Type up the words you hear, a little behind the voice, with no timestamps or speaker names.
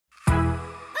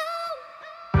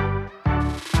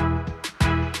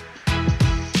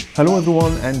Hello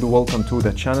everyone and welcome to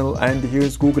the channel, and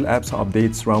here's Google Apps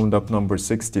Updates Roundup number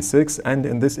 66, and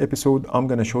in this episode I'm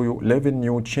going to show you 11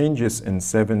 new changes in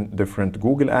 7 different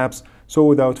Google apps. So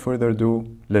without further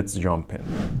ado, let's jump in.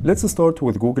 Let's start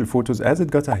with Google Photos, as it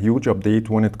got a huge update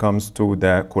when it comes to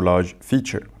the collage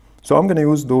feature. So I'm going to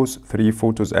use those 3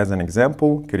 photos as an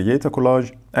example, create a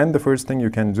collage, and the first thing you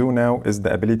can do now is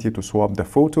the ability to swap the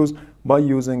photos by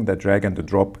using the drag and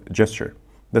drop gesture.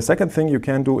 The second thing you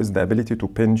can do is the ability to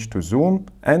pinch to zoom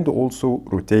and also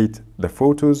rotate the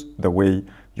photos the way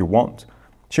you want.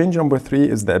 Change number 3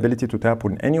 is the ability to tap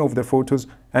on any of the photos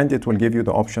and it will give you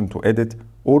the option to edit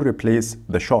or replace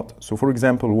the shot. So for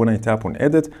example, when I tap on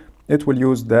edit, it will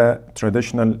use the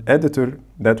traditional editor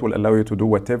that will allow you to do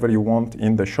whatever you want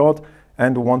in the shot,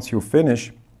 and once you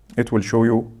finish, it will show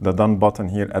you the done button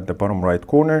here at the bottom right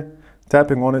corner.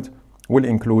 Tapping on it will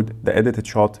include the edited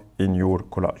shot in your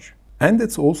collage. And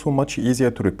it's also much easier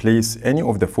to replace any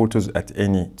of the photos at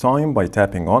any time by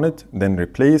tapping on it, then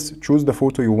replace, choose the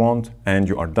photo you want, and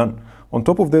you are done. On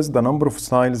top of this, the number of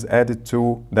styles added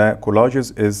to the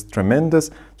collages is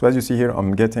tremendous. So as you see here,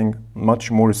 I'm getting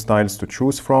much more styles to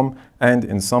choose from, and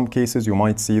in some cases you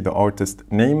might see the artist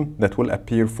name that will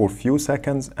appear for a few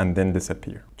seconds and then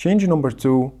disappear. Change number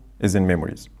 2 is in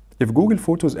memories. If Google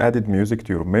Photos added music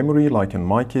to your memory, like in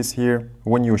my case here,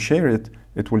 when you share it,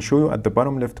 it will show you at the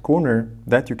bottom left corner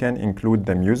that you can include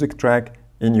the music track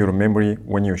in your memory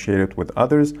when you share it with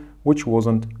others, which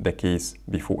wasn't the case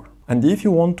before. And if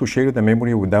you want to share the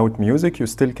memory without music, you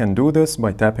still can do this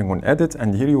by tapping on edit,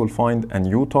 and here you will find a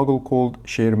new toggle called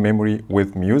share memory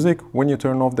with music. When you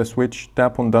turn off the switch,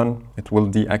 tap on done, it will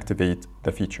deactivate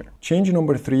the feature. Change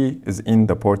number 3 is in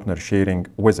the partner sharing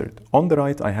wizard. On the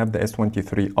right, I have the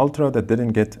S23 Ultra that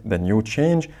didn't get the new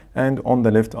change, and on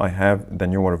the left, I have the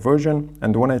newer version.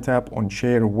 And when I tap on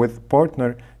share with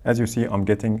partner, as you see, I'm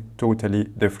getting totally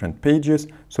different pages.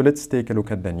 So let's take a look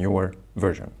at the newer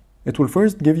version. It will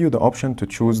first give you the option to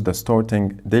choose the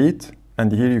starting date,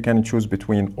 and here you can choose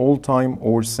between all time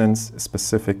or since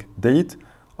specific date.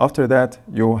 After that,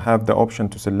 you have the option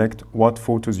to select what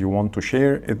photos you want to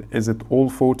share. Is it all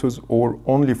photos or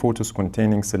only photos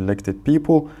containing selected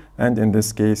people? And in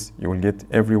this case, you will get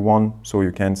everyone, so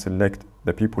you can select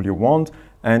the people you want.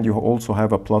 And you also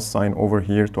have a plus sign over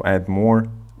here to add more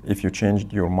if you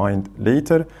changed your mind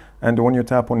later. And when you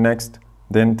tap on next,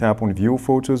 then tap on view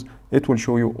photos, it will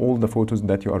show you all the photos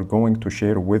that you are going to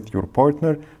share with your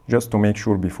partner, just to make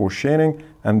sure before sharing.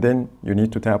 And then you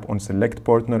need to tap on select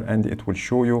partner and it will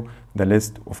show you the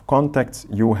list of contacts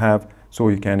you have, so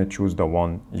you can choose the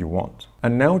one you want.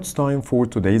 And now it's time for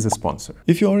today's sponsor.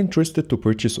 If you are interested to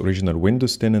purchase original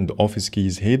Windows 10 and Office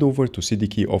keys, head over to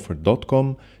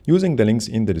CDKeyoffer.com using the links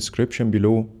in the description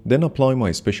below, then apply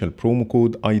my special promo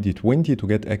code ID20 to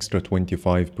get extra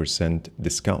 25%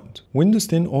 discount. Windows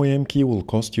 10 OEM key will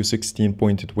cost you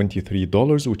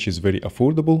 $16.23, which is very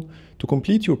affordable. To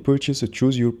complete your purchase,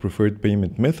 choose your preferred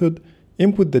payment method,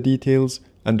 input the details,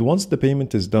 and once the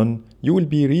payment is done, you will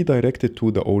be redirected to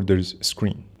the orders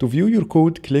screen. To view your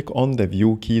code, click on the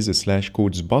View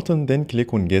Keys/Codes button, then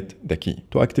click on Get the Key.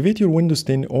 To activate your Windows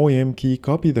 10 OEM key,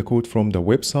 copy the code from the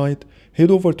website, head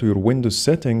over to your Windows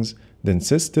settings, then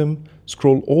System,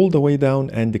 scroll all the way down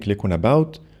and click on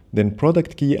About, then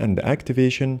Product Key and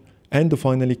Activation, and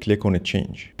finally click on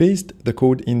Change. Paste the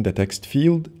code in the text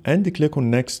field and click on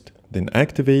Next, then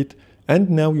Activate, and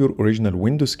now your original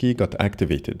Windows key got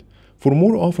activated. For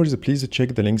more offers, please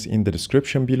check the links in the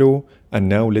description below. And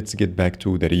now let's get back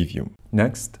to the review.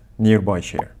 Next, Nearby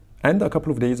Share. And a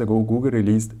couple of days ago, Google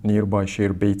released Nearby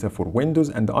Share Beta for Windows,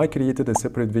 and I created a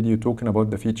separate video talking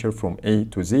about the feature from A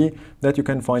to Z that you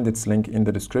can find its link in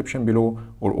the description below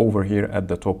or over here at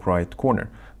the top right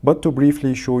corner. But to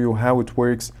briefly show you how it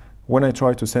works, when I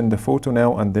try to send the photo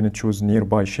now and then choose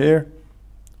Nearby Share,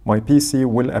 my PC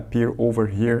will appear over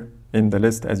here in the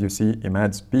list, as you see,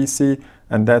 Imad's PC,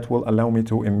 and that will allow me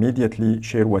to immediately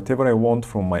share whatever I want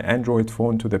from my Android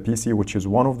phone to the PC, which is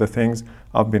one of the things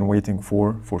I've been waiting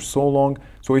for so long.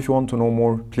 So if you want to know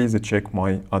more, please check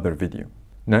my other video.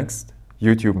 Next,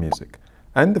 YouTube Music.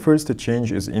 And the first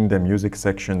change is in the music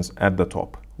sections at the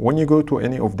top. When you go to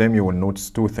any of them, you will notice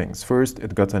 2 things. First,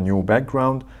 it got a new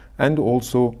background, and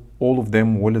also all of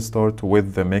them will start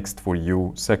with the Mixed for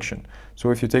You section. So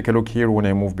if you take a look here, when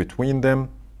I move between them,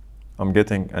 I'm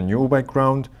getting a new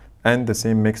background and the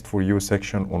same Mixed for You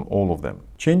section on all of them.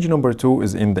 Change number 2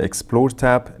 is in the Explore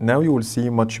tab. Now you will see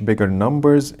much bigger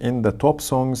numbers in the top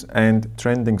songs and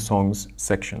trending songs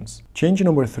sections. Change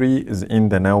number 3 is in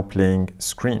the Now Playing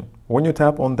screen. When you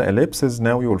tap on the ellipses,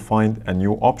 now you will find a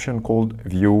new option called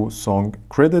View Song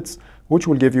Credits, which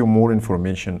will give you more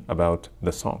information about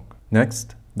the song.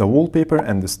 Next, The Wallpaper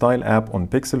and the Style app on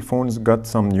Pixel phones got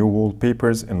some new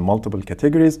wallpapers in multiple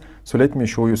categories. So let me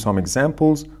show you some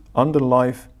examples. Under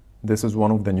Life, this is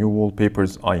one of the new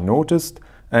wallpapers I noticed.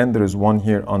 And there is one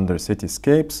here under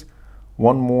Cityscapes,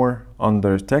 one more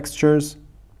under Textures.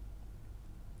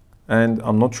 And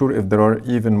I'm not sure if there are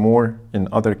even more in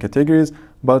other categories,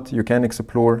 but you can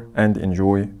explore and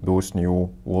enjoy those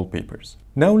new wallpapers.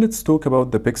 Now let's talk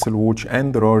about the Pixel Watch,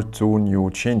 and there are two new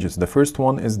changes. The first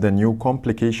one is the new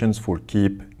complications for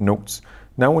Keep Notes.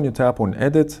 Now when you tap on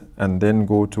Edit and then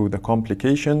go to the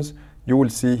complications, you will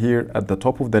see here at the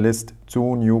top of the list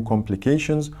two new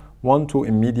complications. One to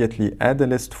immediately add a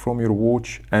list from your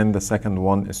watch, and the second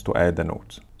one is to add a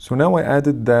note. So now I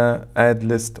added the Add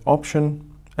List option,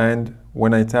 and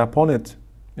when I tap on it,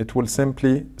 it will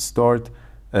simply start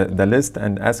the list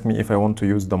and ask me if I want to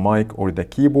use the mic or the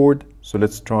keyboard. So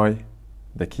let's try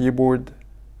the keyboard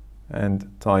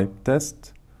and type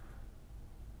test,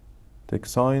 tick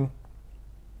sign,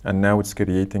 and now it's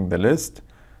creating the list.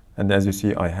 And as you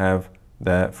see, I have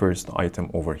the first item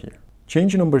over here.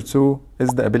 Change number 2 is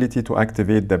the ability to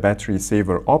activate the battery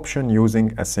saver option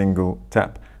using a single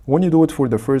tap. When you do it for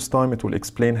the first time, it will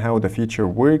explain how the feature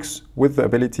works with the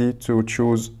ability to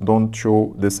choose don't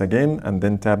show this again and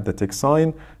then tap the tick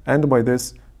sign. And by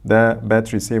this, the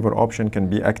battery saver option can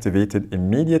be activated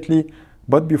immediately.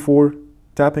 But before,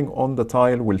 tapping on the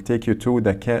tile will take you to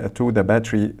the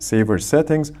battery saver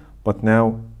settings. But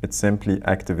now it simply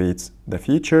activates the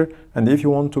feature. And if you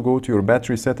want to go to your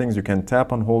battery settings, you can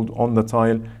tap and hold on the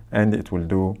tile and it will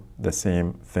do the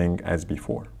same thing as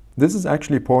before. This is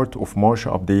actually part of March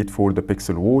update for the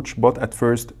Pixel Watch, but at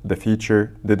first the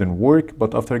feature didn't work,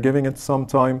 but after giving it some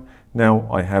time, now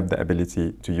I have the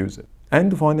ability to use it.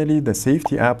 And finally, the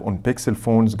Safety app on Pixel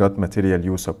phones got Material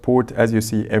You support. As you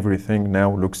see, everything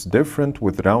now looks different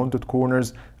with rounded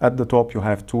corners. At the top, you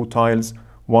have two tiles,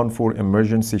 one for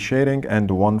emergency sharing and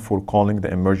one for calling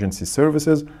the emergency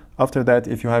services. After that,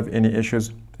 if you have any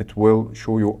issues, it will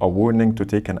show you a warning to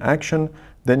take an action.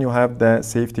 Then you have the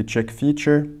safety check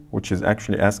feature, which is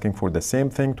actually asking for the same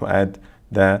thing to add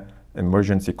the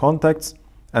emergency contacts.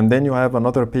 And then you have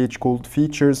another page called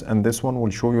features, and this one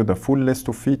will show you the full list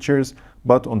of features.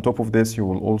 But on top of this, you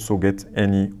will also get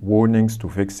any warnings to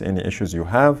fix any issues you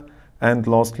have. And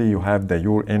lastly, you have the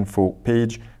Your Info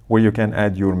page, where you can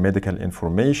add your medical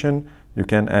information, you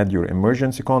can add your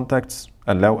emergency contacts,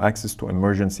 allow access to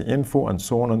emergency info, and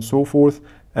so on and so forth.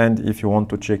 And if you want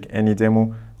to check any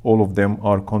demo, all of them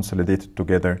are consolidated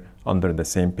together under the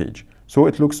same page. So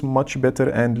it looks much better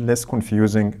and less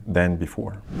confusing than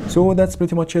before. So that's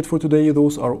pretty much it for today.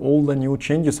 Those are all the new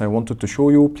changes I wanted to show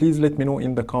you. Please let me know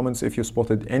in the comments if you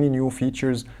spotted any new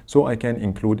features so I can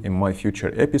include in my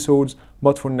future episodes.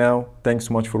 But for now, thanks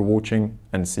so much for watching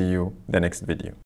and see you the next video.